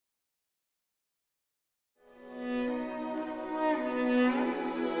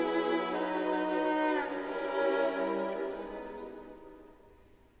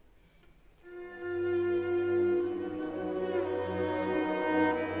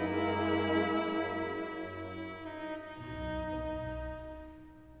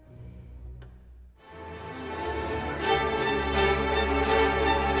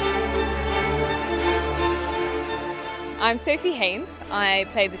I'm Sophie Haynes. I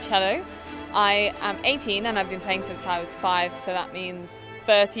play the cello. I am 18 and I've been playing since I was 5, so that means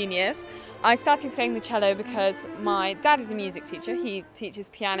 13 years. I started playing the cello because my dad is a music teacher. He teaches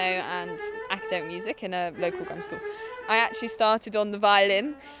piano and academic music in a local grammar school. I actually started on the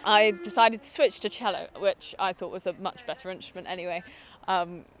violin. I decided to switch to cello, which I thought was a much better instrument anyway.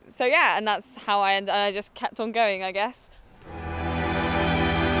 So yeah, and that's how I ended. I just kept on going, I guess.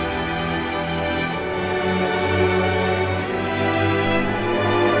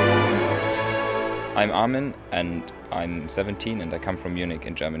 I'm Armin and I'm 17 and I come from Munich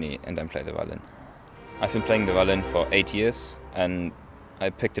in Germany and I play the violin. I've been playing the violin for 8 years and I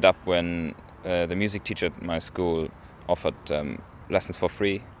picked it up when the music teacher at my school offered lessons for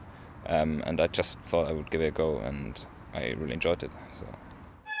free, and I just thought I would give it a go and I really enjoyed it. So.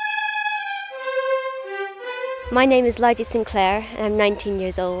 My name is Lydia Sinclair and I'm 19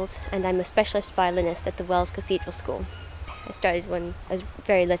 years old and I'm a specialist violinist at the Wells Cathedral School. I started when I was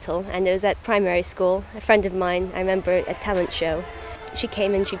very little and it was at primary school. A friend of mine, I remember a talent show. She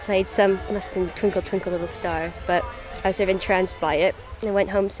came and she played some, it must have been Twinkle Twinkle Little Star, but I was sort of entranced by it. And I went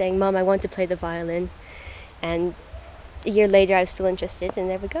home saying, Mom, I want to play the violin. And a year later I was still interested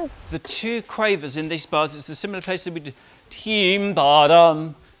and there we go. The two quavers in these bars, it's the similar place that we did Team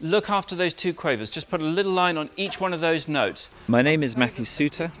Badam. Look after those two quavers, just put a little line on each one of those notes. My name is Matthew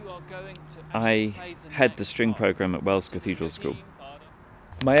Souter. I head the string program at Wells Cathedral School.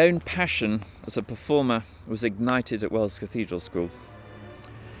 My own passion as a performer was ignited at Wells Cathedral School.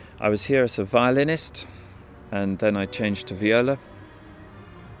 I was here as a violinist and then I changed to viola.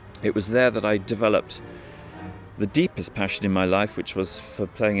 It was there that I developed the deepest passion in my life, which was for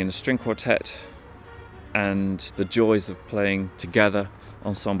playing in a string quartet and the joys of playing together,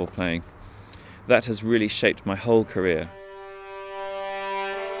 ensemble playing. That has really shaped my whole career.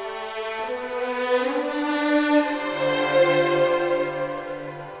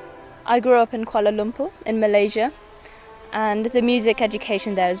 I grew up in Kuala Lumpur in Malaysia, and the music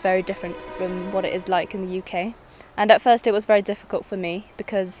education there is very different from what it is like in the UK. And at first it was very difficult for me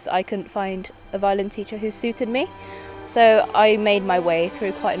because I couldn't find a violin teacher who suited me. So I made my way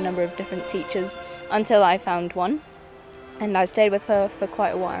through quite a number of different teachers until I found one. And I stayed with her for quite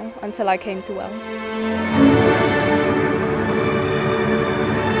a while until I came to Wells.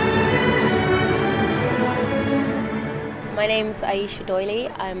 My name's Aisha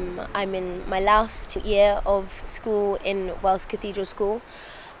Doyley. I'm in my last year of school in Wells Cathedral School.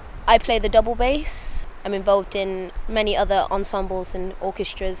 I play the double bass. I'm involved in many other ensembles and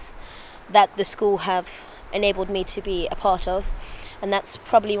orchestras that the school have enabled me to be a part of. And that's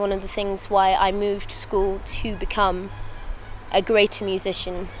probably one of the things why I moved school to become a greater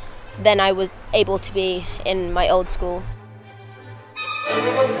musician than I was able to be in my old school.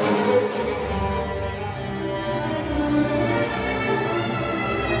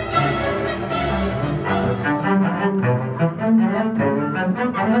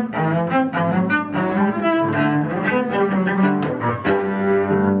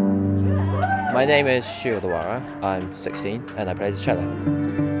 My name is Shiodawara. I'm 16 and I play the cello.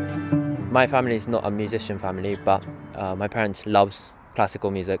 My family is not a musician family, but my parents loves classical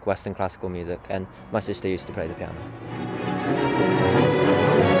music, Western classical music, and my sister used to play the piano.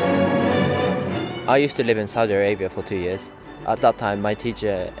 I used to live in Saudi Arabia for 2 years. At that time, my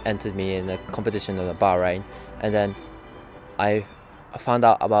teacher entered me in a competition in Bahrain, and then I found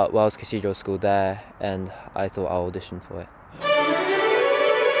out about Wells Cathedral School there, and I thought I'll audition for it.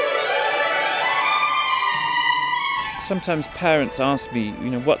 Sometimes parents ask me,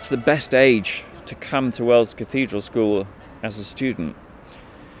 what's the best age to come to Wells Cathedral School as a student?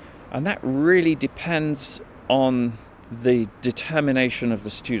 And that really depends on the determination of the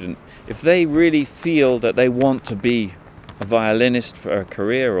student. If they really feel that they want to be a violinist for a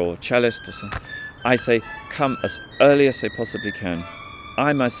career or a cellist or something, I say come as early as they possibly can.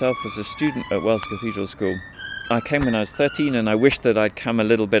 I myself was a student at Wells Cathedral School. I came when I was 13 and I wished that I'd come a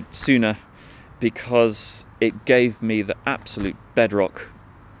little bit sooner because it gave me the absolute bedrock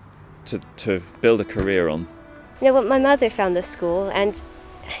to build a career on. My mother found this school and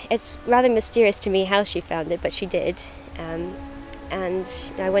it's rather mysterious to me how she found it, but she did. And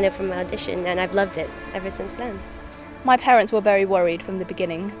I went in for my audition and I've loved it ever since then. My parents were very worried from the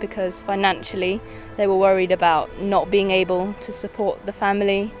beginning because financially they were worried about not being able to support the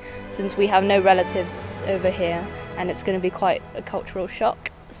family since we have no relatives over here and it's going to be quite a cultural shock.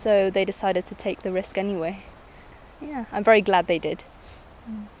 So they decided to take the risk anyway. Yeah, I'm very glad they did.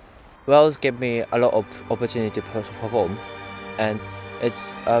 Wells gave me a lot of opportunity to perform, and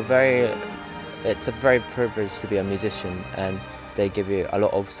it's a very privilege to be a musician, and they give you a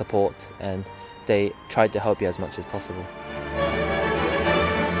lot of support and they try to help you as much as possible.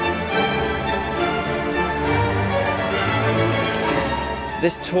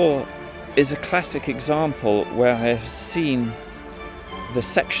 This tour is a classic example where I have seen the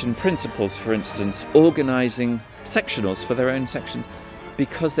section principals, for instance, organising sectionals for their own sections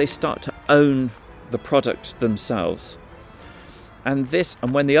because they start to own the product themselves. And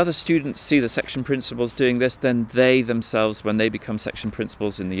when the other students see the section principals doing this, then they themselves, when they become section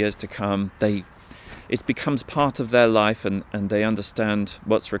principals in the years to come, it becomes part of their life and they understand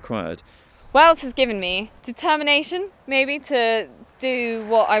what's required. Wells has given me determination, maybe, to do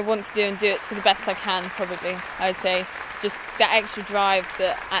what I want to do and do it to the best I can, probably, I would say. Just that extra drive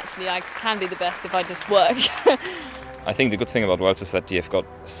that actually I can be the best if I just work. I think the good thing about Wells is that you've got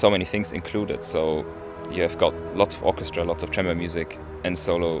so many things included. So you have got lots of orchestra, lots of chamber music and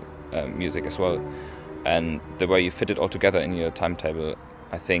solo music as well. And the way you fit it all together in your timetable,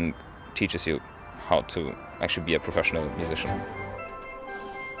 I think, teaches you how to actually be a professional musician.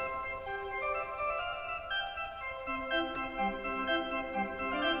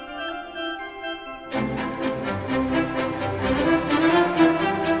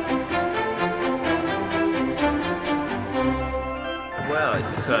 Well,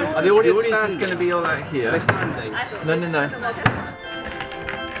 it's the audience is going to be all out here. They're standing. No.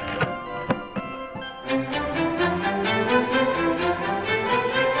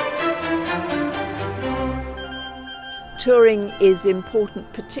 Touring is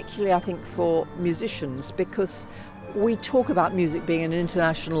important, particularly I think for musicians, because we talk about music being an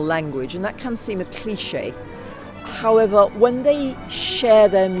international language and that can seem a cliche. However, when they share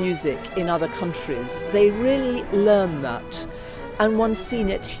their music in other countries, they really learn that. And one's seen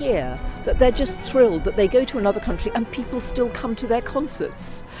it here, that they're just thrilled that they go to another country and people still come to their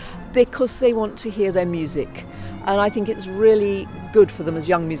concerts because they want to hear their music. And I think it's really good for them as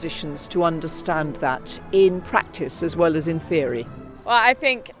young musicians to understand that in practice as well as in theory. Well, I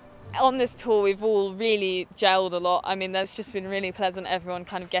think on this tour we've all really gelled a lot. I mean, that's just been really pleasant, everyone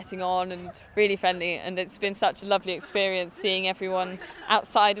kind of getting on and really friendly, and it's been such a lovely experience seeing everyone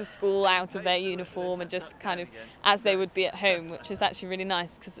outside of school, out of their uniform and just kind of as they would be at home, which is actually really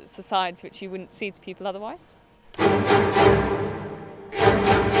nice because it's a side which you wouldn't see to people otherwise.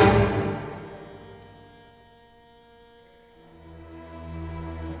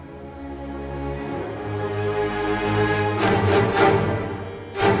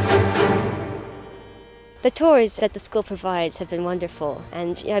 The tours that the school provides have been wonderful,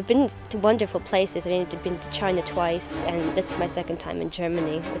 and I've been to wonderful places. I mean, I've been to China twice, and this is my second time in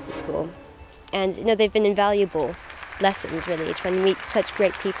Germany with the school. And they've been invaluable lessons, really, trying to meet such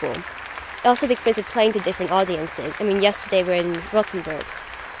great people. Also, the experience of playing to different audiences. I mean, yesterday we were in Rothenburg,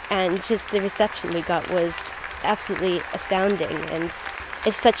 and just the reception we got was absolutely astounding, and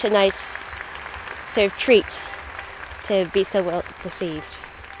it's such a nice sort of treat to be so well received.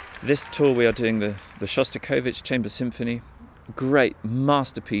 This tour we are doing the Shostakovich Chamber Symphony, great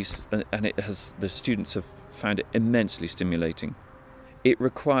masterpiece, and the students have found it immensely stimulating. It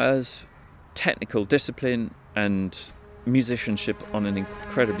requires technical discipline and musicianship on an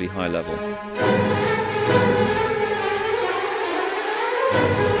incredibly high level.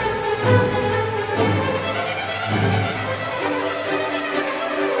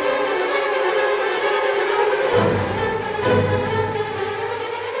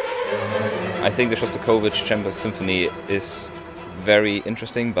 I think the Shostakovich Chamber Symphony is very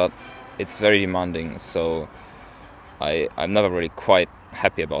interesting, but it's very demanding, so I'm never really quite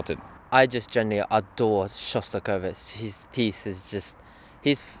happy about it. I just generally adore Shostakovich. His pieces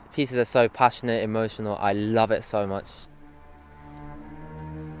are so passionate, emotional. I love it so much.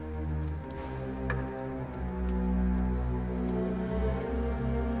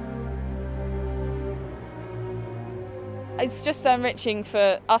 It's just so enriching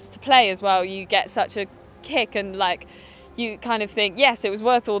for us to play as well. You get such a kick and you kind of think, yes, it was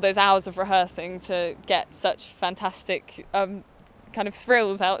worth all those hours of rehearsing to get such fantastic kind of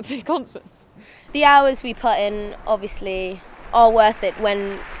thrills out of the concerts. The hours we put in obviously are worth it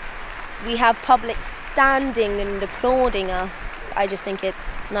when we have public standing and applauding us. I just think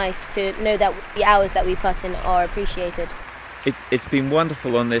it's nice to know that the hours that we put in are appreciated. It's been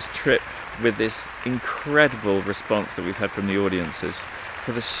wonderful on this trip with this incredible response that we've had from the audiences,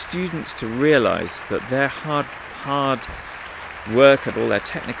 for the students to realise that their hard work and all their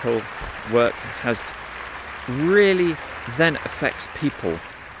technical work has really then affects people,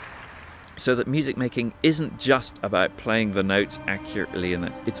 so that music making isn't just about playing the notes accurately,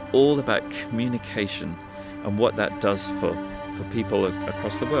 and it's all about communication and what that does for people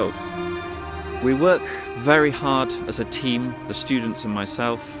across the world. We work very hard as a team, the students and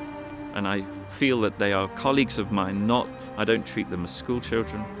myself, and I feel that they are colleagues of mine, I don't treat them as school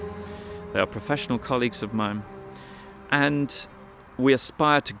children. They are professional colleagues of mine. And we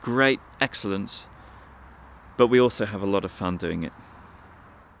aspire to great excellence, but we also have a lot of fun doing it.